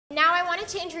I wanted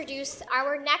to introduce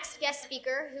our next guest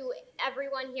speaker, who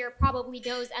everyone here probably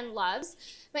knows and loves,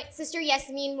 my sister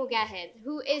Yasmin Mogahed,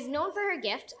 who is known for her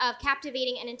gift of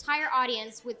captivating an entire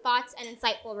audience with thoughts and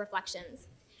insightful reflections.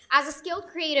 As a skilled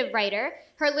creative writer,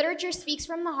 her literature speaks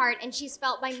from the heart and she's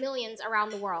felt by millions around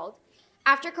the world.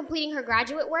 After completing her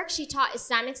graduate work, she taught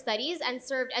Islamic studies and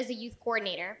served as a youth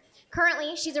coordinator.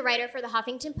 Currently, she's a writer for the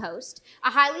Huffington Post,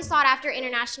 a highly sought-after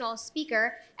international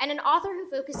speaker, and an author who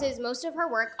focuses most of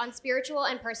her work on spiritual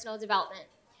and personal development.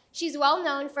 She's well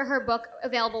known for her book,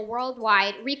 available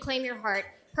worldwide, Reclaim Your Heart,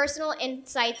 Personal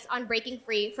Insights on Breaking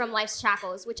Free from Life's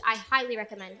Shackles, which I highly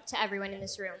recommend to everyone in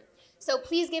this room. So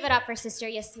please give it up for Sister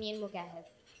Yasmin Mogahed.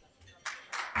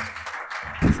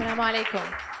 Assalamu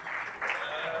alaikum.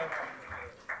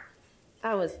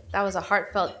 That was a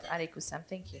heartfelt alaikum salam.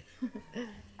 Thank you.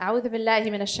 أعوذ بالله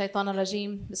من الشيطان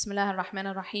الرجيم بسم الله الرحمن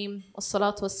الرحيم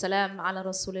والصلاة والسلام على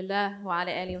رسول الله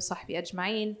وعلى آله وصحبه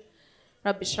أجمعين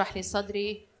رب اشرح لي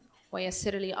صدري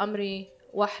ويسر لي أمري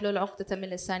واحلل عقدة من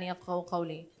لساني يفقهوا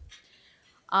قولي.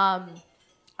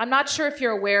 I'm not sure if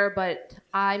you're aware, but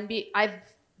I've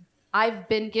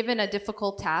been given a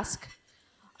difficult task,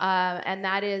 and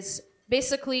that is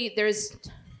basically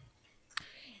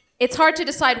it's hard to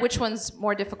decide which one's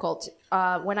more difficult.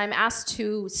 When I'm asked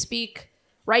to speak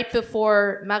right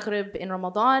before Maghrib in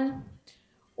Ramadan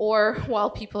or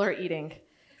while people are eating.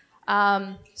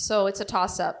 So it's a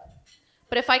toss-up.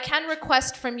 But if I can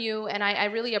request from you, and I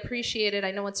really appreciate it, I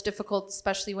know it's difficult,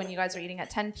 especially when you guys are eating at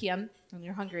 10 p.m. and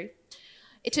you're hungry,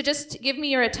 to just give me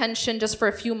your attention just for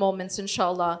a few moments,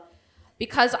 inshallah,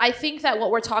 because I think that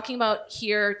what we're talking about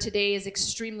here today is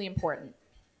extremely important.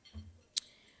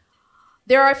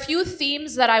 There are a few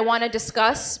themes that I want to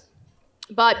discuss,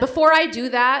 but before I do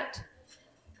that,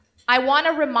 I want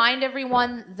to remind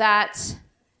everyone that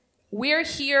we're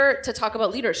here to talk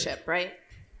about leadership, right?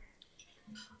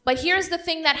 But here's the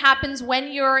thing that happens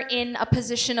when you're in a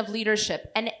position of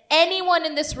leadership, and anyone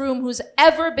in this room who's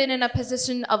ever been in a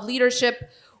position of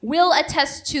leadership will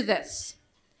attest to this.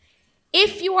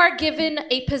 If you are given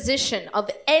a position of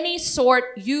any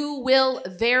sort, you will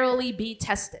verily be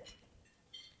tested.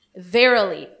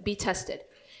 Verily be tested.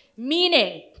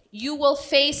 Meaning, you will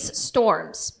face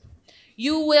storms.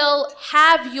 You will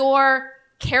have your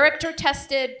character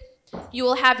tested. You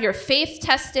will have your faith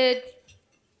tested.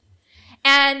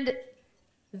 And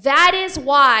that is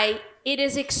why it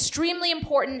is extremely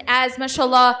important, as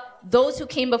mashallah, those who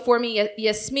came before me,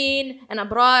 Yasmin and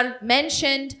Abrar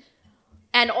mentioned,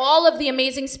 and all of the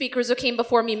amazing speakers who came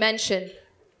before me mentioned,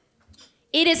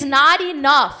 it is not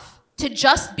enough to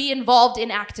just be involved in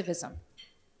activism.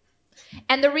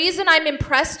 And the reason I'm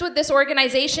impressed with this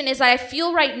organization is I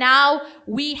feel right now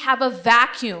we have a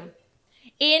vacuum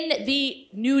in the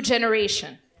new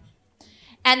generation.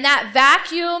 And that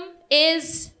vacuum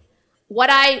is what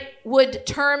I would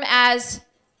term as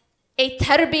a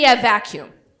tarbiyah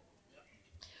vacuum.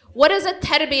 What is a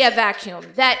tarbiyah vacuum?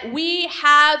 That we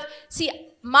have, see,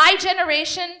 my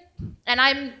generation, and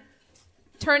I'm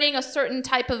turning a certain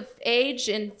type of age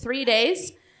in 3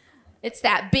 days. It's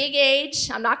that big age.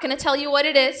 I'm not going to tell you what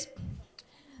it is.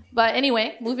 But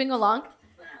anyway, moving along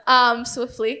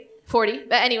swiftly, 40.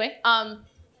 But anyway,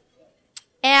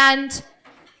 and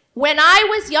when I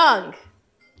was young,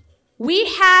 we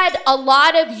had a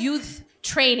lot of youth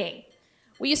training.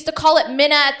 We used to call it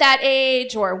Mina at that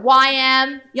age, or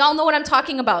YM. Y'all know what I'm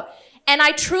talking about. And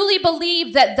I truly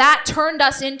believe that that turned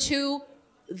us into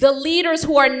the leaders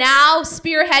who are now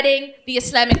spearheading the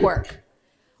Islamic work.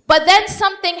 But then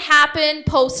something happened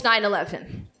post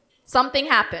 9/11. Something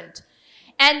happened.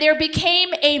 And there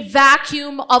became a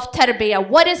vacuum of tarbiyah.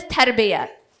 What is tarbiyah?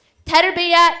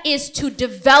 Tarbiyah is to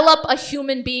develop a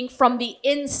human being from the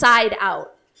inside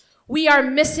out. We are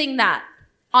missing that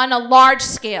on a large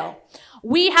scale.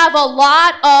 We have a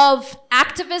lot of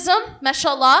activism,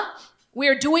 mashallah.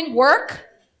 We're doing work.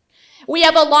 We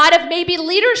have a lot of maybe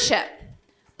leadership.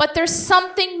 But there's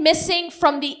something missing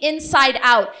from the inside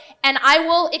out. And I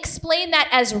will explain that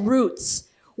as roots.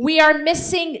 We are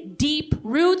missing deep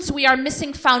roots. We are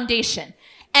missing foundation.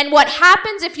 And what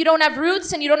happens if you don't have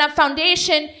roots and you don't have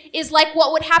foundation is like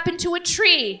what would happen to a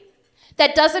tree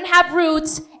that doesn't have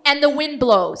roots and the wind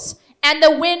blows. And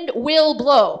the wind will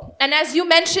blow. And as you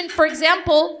mentioned, for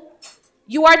example,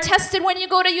 you are tested when you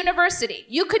go to university.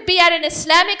 You could be at an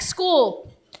Islamic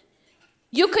school.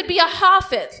 You could be a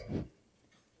hafiz.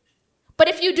 But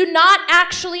if you do not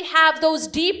actually have those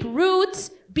deep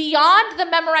roots beyond the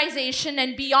memorization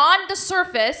and beyond the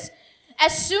surface,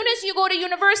 as soon as you go to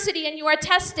university and you are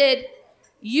tested,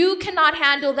 you cannot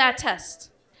handle that test.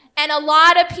 And a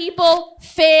lot of people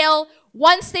fail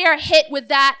once they are hit with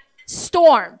that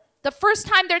storm. The first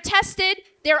time they're tested,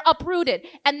 they're uprooted.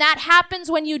 And that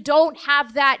happens when you don't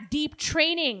have that deep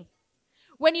training.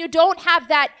 When you don't have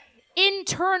that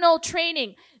internal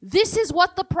training. This is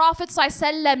what the Prophet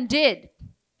ﷺ did.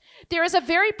 There is a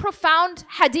very profound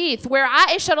hadith where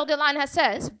Aisha radiallahu anha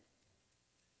says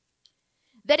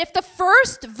that if the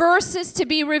first verses to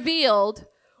be revealed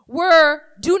were,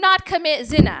 do not commit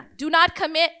zina, do not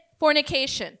commit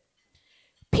fornication,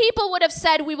 people would have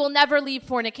said, we will never leave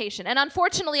fornication. And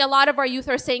unfortunately, a lot of our youth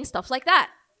are saying stuff like that.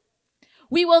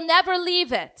 We will never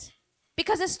leave it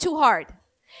because it's too hard.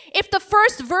 If the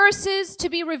first verses to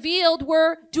be revealed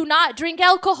were, do not drink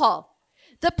alcohol,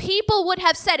 the people would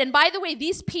have said, and by the way,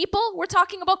 these people, we're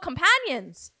talking about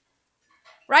companions,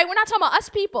 right? We're not talking about us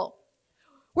people.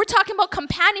 We're talking about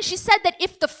companions. She said that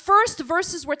if the first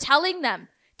verses were telling them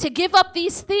to give up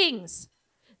these things,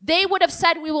 they would have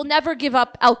said, we will never give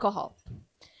up alcohol.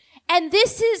 And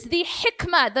this is the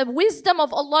hikmah, the wisdom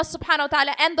of Allah subhanahu wa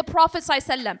ta'ala and the Prophet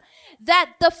ﷺ,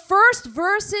 that the first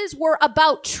verses were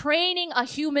about training a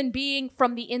human being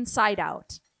from the inside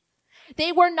out.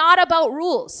 They were not about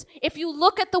rules. If you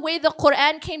look at the way the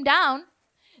Quran came down,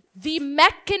 the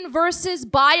Meccan verses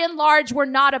by and large were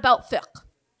not about fiqh.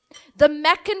 The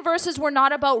Meccan verses were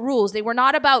not about rules. They were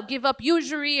not about give up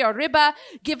usury or riba,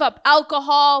 give up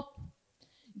alcohol,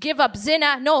 give up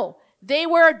zina. No, they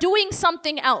were doing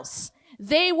something else.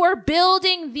 They were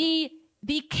building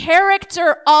the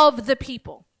character of the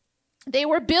people. They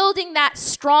were building that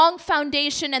strong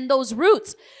foundation and those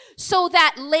roots so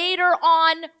that later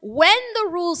on, when the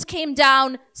rules came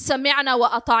down, sami'na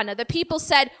wa ata'na, the people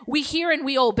said, we hear and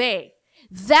we obey.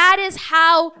 That is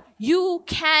how you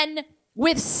can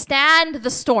withstand the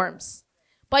storms.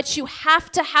 But you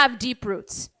have to have deep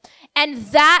roots. And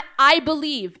that, I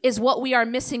believe, is what we are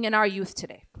missing in our youth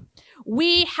today.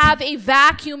 We have a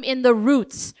vacuum in the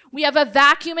roots. We have a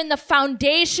vacuum in the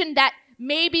foundation that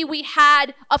maybe we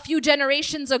had a few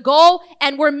generations ago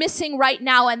and we're missing right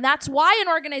now. And that's why an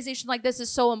organization like this is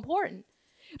so important.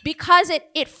 Because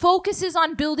it focuses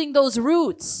on building those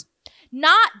roots,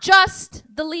 not just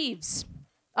the leaves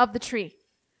of the tree,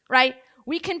 right?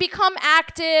 We can become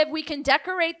active, we can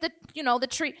decorate the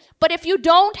tree, but if you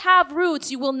don't have roots,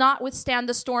 you will not withstand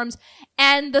the storms,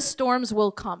 and the storms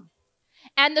will come.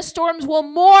 And the storms will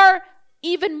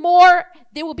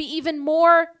they will be even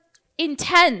more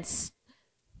intense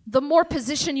the more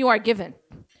position you are given.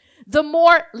 The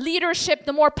more leadership,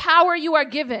 the more power you are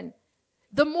given.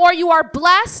 The more you are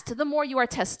blessed, the more you are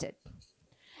tested.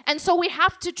 And so we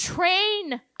have to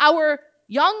train our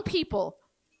young people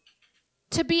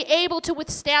to be able to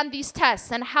withstand these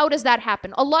tests. And how does that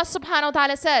happen? Allah subhanahu wa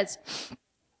ta'ala says,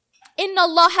 إِنَّ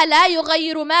اللَّهَ لَا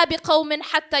يُغَيِّرُ مَا بِقَوْمٍ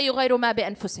حَتَّى يُغَيِّرُ مَا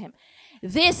بِأَنفُسِهِمْ.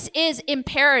 This is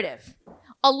imperative.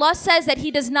 Allah says that He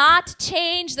does not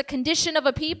change the condition of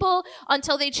a people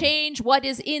until they change what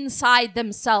is inside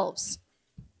themselves.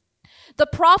 The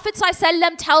Prophet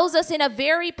ﷺ tells us in a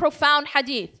very profound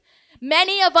hadith.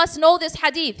 Many of us know this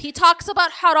hadith. He talks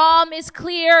about haram is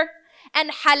clear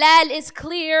and halal is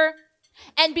clear.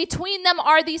 And between them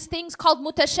are these things called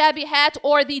mutashabihat,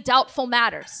 or the doubtful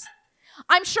matters.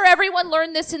 I'm sure everyone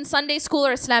learned this in Sunday school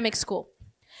or Islamic school.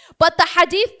 But the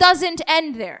hadith doesn't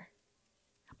end there.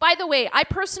 By the way, I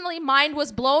personally, mind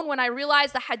was blown when I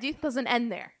realized the hadith doesn't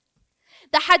end there.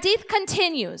 The hadith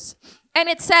continues, and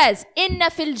it says, Inna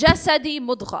fil jasadi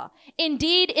mudgha.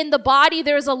 Indeed, in the body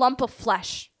there is a lump of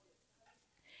flesh.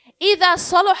 إِذَا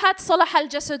صَلُحَتْ صَلَحَ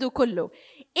الْجَسَدُ كُلُّهُ.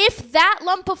 If that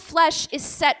lump of flesh is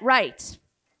set right,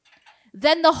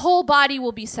 then the whole body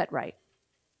will be set right.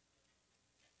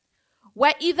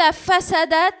 وَإِذَا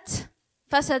فَسَدَتْ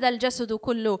فَسَدَ الْجَسَدُ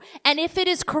كُلُّهُ. And if it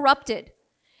is corrupted,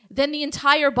 then the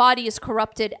entire body is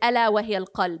corrupted. أَلَا وَهِيَ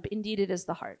الْقَلْبِ. Indeed, it is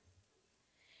the heart.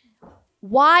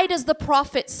 Why does the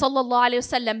Prophet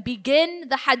ﷺ begin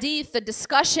the hadith, the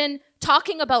discussion,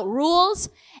 talking about rules,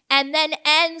 and then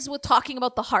ends with talking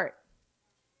about the heart?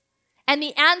 And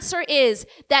the answer is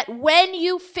that when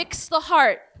you fix the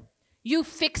heart, you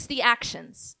fix the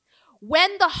actions.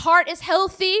 When the heart is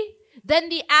healthy, then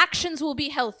the actions will be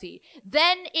healthy.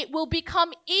 Then it will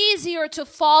become easier to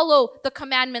follow the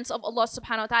commandments of Allah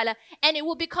subhanahu wa ta'ala, and it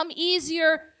will become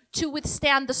easier to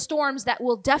withstand the storms that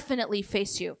will definitely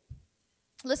face you.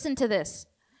 Listen to this.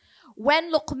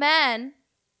 When Luqman,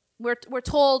 we're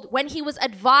told, when he was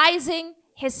advising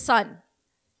his son,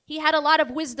 he had a lot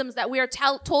of wisdoms that we are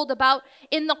told about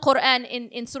in the Quran,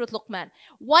 in Surah Luqman.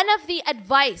 One of the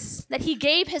advice that he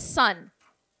gave his son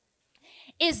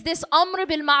is this amr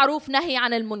bil ma'ruf nahi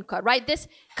anil munkar, right? This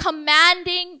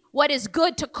commanding what is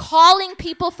good, to calling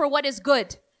people for what is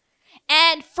good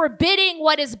and forbidding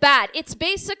what is bad. It's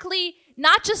basically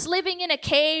not just living in a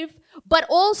cave but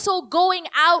also going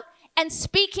out and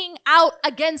speaking out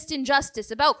against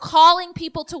injustice, about calling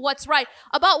people to what's right,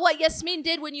 about what Yasmin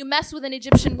did when you mess with an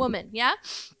Egyptian woman, yeah?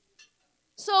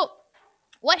 So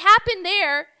what happened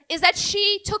there is that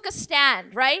she took a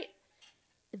stand, right?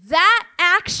 That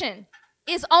action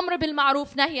is Amr bil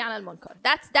Ma'ruf Nahi Anil Munkar.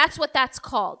 That's what that's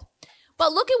called.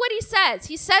 But look at what he says.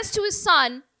 He says to his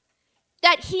son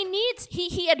that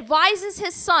he advises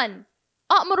his son,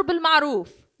 Amr bil Ma'ruf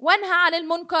Wanha Anil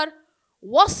Munkar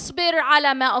Wasbir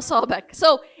ala ma asabak.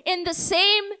 So in the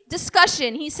same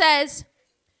discussion, he says,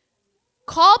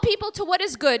 call people to what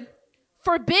is good,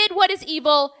 forbid what is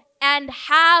evil, and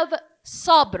have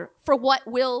sabr for what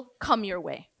will come your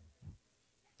way.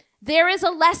 There is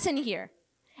a lesson here.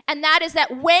 And that is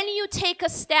that when you take a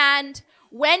stand,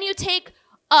 when you take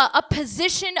a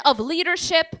position of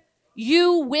leadership,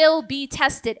 you will be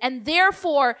tested. And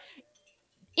therefore,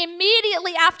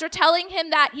 immediately after telling him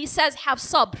that, he says, have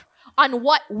sabr on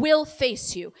what will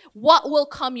face you, what will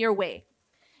come your way.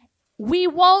 We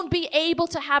won't be able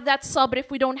to have that sabr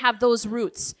if we don't have those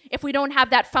roots, if we don't have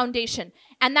that foundation.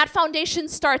 And that foundation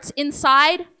starts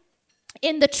inside,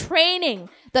 in the training,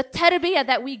 the tarbiyah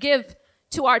that we give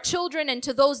to our children and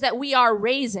to those that we are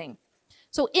raising.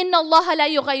 So, inna Allah la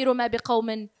yughayyiru ma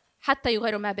biqawmin hatta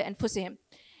yughayyiru ma bi anfusihim.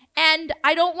 And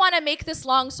I don't want to make this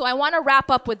long, so I want to wrap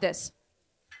up with this.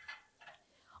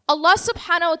 Allah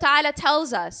subhanahu wa ta'ala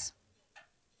tells us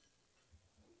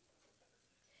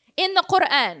in the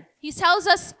Quran, He tells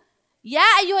us, Ya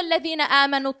ayyuhalladhina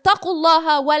amanu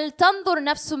taqullaha wal tanzur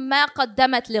nafsum ma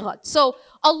qaddamat lighad. So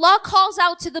Allah calls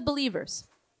out to the believers.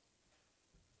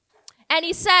 And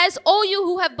He says, O you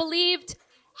who have believed,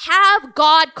 have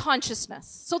God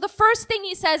consciousness. So the first thing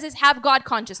He says is have God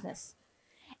consciousness.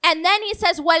 And then He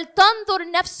says, wal tanzur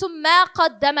nafsum ma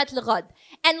qaddamat lighad.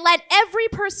 And let every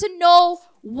person know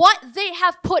what they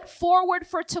have put forward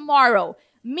for tomorrow.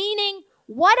 Meaning,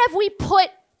 what have we put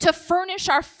to furnish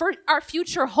our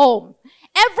future home?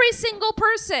 Every single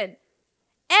person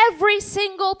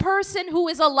who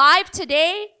is alive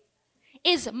today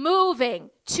is moving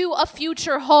to a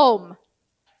future home.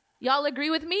 Y'all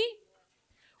agree with me?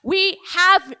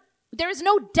 There's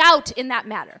no doubt in that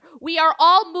matter. We are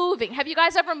all moving. Have you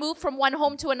guys ever moved from one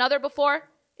home to another before?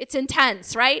 It's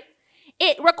intense, right?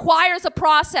 It requires a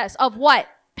process of what?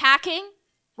 Packing,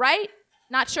 right?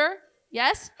 Not sure?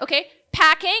 Yes? Okay.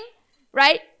 Packing,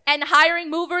 right? And hiring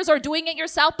movers or doing it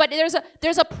yourself. But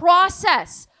there's a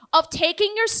process of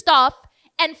taking your stuff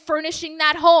and furnishing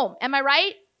that home. Am I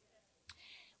right?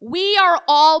 We are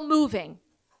all moving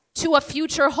to a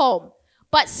future home.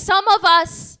 But some of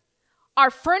us are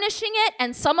furnishing it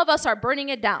and some of us are burning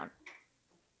it down.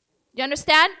 You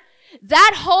understand?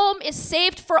 That home is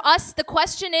saved for us. The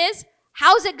question is,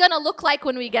 how's it going to look like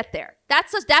when we get there?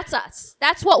 That's us.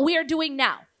 That's what we are doing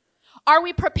now. Are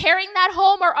we preparing that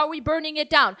home or are we burning it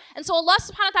down? And so Allah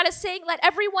subhanahu wa ta'ala is saying, let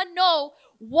everyone know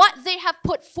what they have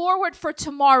put forward for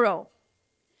tomorrow.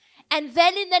 And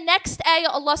then in the next ayah,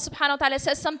 Allah subhanahu wa ta'ala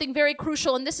says something very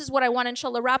crucial, and this is what I want to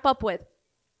inshallah wrap up with.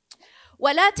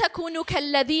 وَلَا تَكُونُوا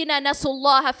كَالَّذِينَ نَسُوا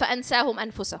اللَّهَ فَأَنْسَاهُمْ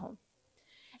أَنفُسَهُمْ.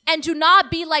 And do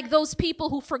not be like those people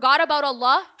who forgot about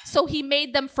Allah, so He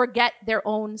made them forget their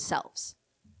own selves.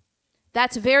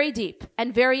 That's very deep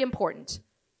and very important.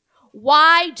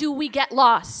 Why do we get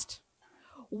lost?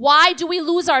 Why do we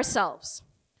lose ourselves?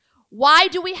 Why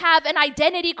do we have an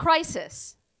identity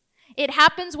crisis? It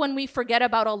happens when we forget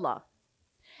about Allah.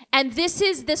 And this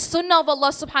is the sunnah of Allah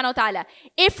subhanahu wa ta'ala.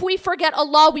 If we forget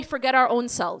Allah, we forget our own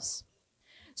selves.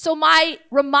 So my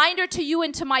reminder to you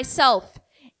and to myself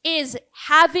is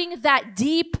having that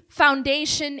deep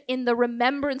foundation in the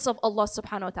remembrance of Allah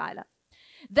subhanahu wa ta'ala.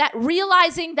 That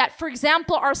realizing that, for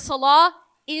example, our salah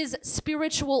is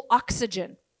spiritual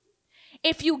oxygen.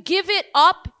 If you give it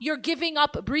up, you're giving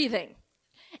up breathing.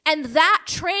 And that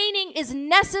training is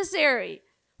necessary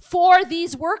for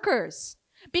these workers.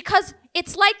 Because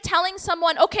it's like telling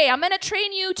someone, okay, I'm going to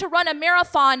train you to run a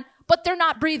marathon, but they're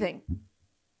not breathing.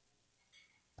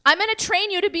 I'm going to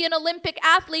train you to be an Olympic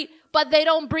athlete, but they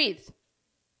don't breathe.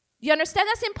 You understand?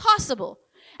 That's impossible.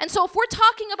 And so if we're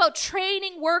talking about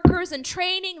training workers and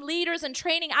training leaders and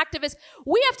training activists,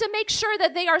 we have to make sure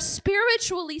that they are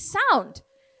spiritually sound.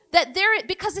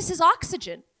 Because this is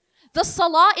oxygen. The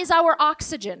salah is our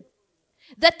oxygen.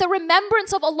 That the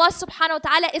remembrance of Allah subhanahu wa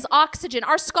ta'ala is oxygen.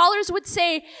 Our scholars would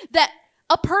say that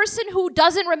a person who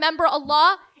doesn't remember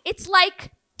Allah, it's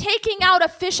like taking out a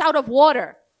fish out of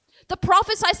water. The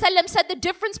Prophet ﷺ said the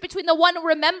difference between the one who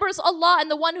remembers Allah and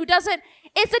the one who doesn't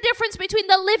is the difference between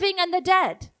the living and the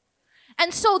dead.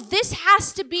 And so this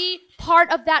has to be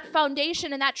part of that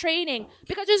foundation and that training,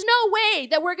 because there's no way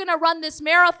that we're going to run this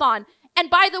marathon And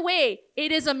by the way,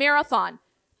 it is a marathon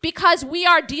because we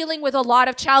are dealing with a lot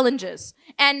of challenges.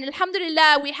 And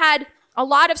alhamdulillah, we had a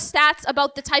lot of stats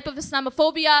about the type of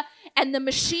Islamophobia and the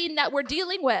machine that we're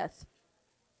dealing with.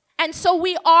 And so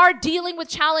we are dealing with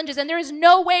challenges, and there is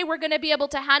no way we're going to be able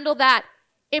to handle that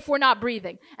if we're not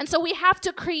breathing. And so we have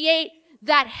to create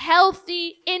that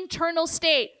healthy internal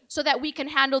state so that we can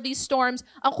handle these storms.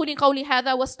 أقول قولي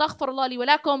هذا واستغفر الله لي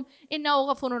ولكم إنه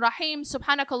غفور رحيم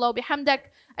سبحانك الله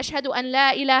وبحمدك أشهد أن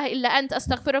لا إله إلا أنت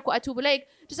أستغفرك وأتوب إليك.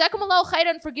 جزاكم الله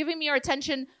خيرا for giving me your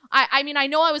attention. I mean, I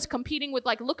know I was competing with,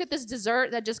 like, look at this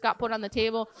dessert that just got put on the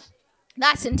table.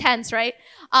 That's intense, right?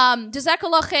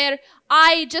 Jazakallah khair.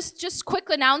 Just quick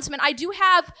announcement. I do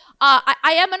have,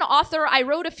 I am an author. I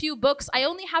wrote a few books. I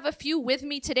only have a few with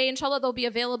me today. Inshallah, they'll be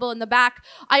available in the back.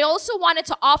 I also wanted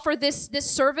to offer this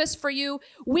service for you.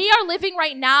 We are living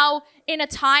right now in a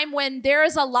time when there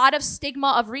is a lot of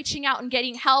stigma of reaching out and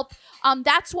getting help.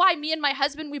 That's why me and my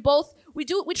husband, we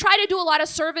try to do a lot of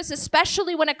service,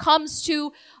 especially when it comes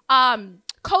to,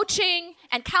 coaching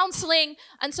and counseling.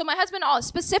 And so my husband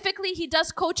specifically, he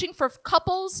does coaching for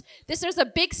couples. There's a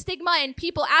big stigma in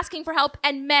people asking for help,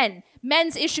 and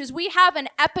men's issues. We have an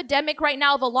epidemic right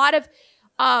now of a lot of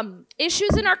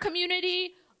issues in our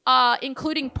community,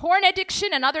 including porn addiction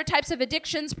and other types of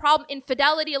addictions,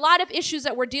 infidelity, a lot of issues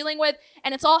that we're dealing with,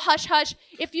 and it's all hush-hush.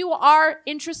 If you are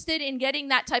interested in getting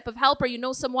that type of help, or you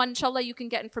know someone, inshallah, you can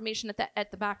get information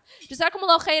at the back.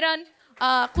 Jazakumullah khairan.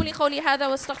 قولي قولي هذا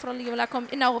واستغفر لي ولكم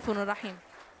إنه غفور رحيم.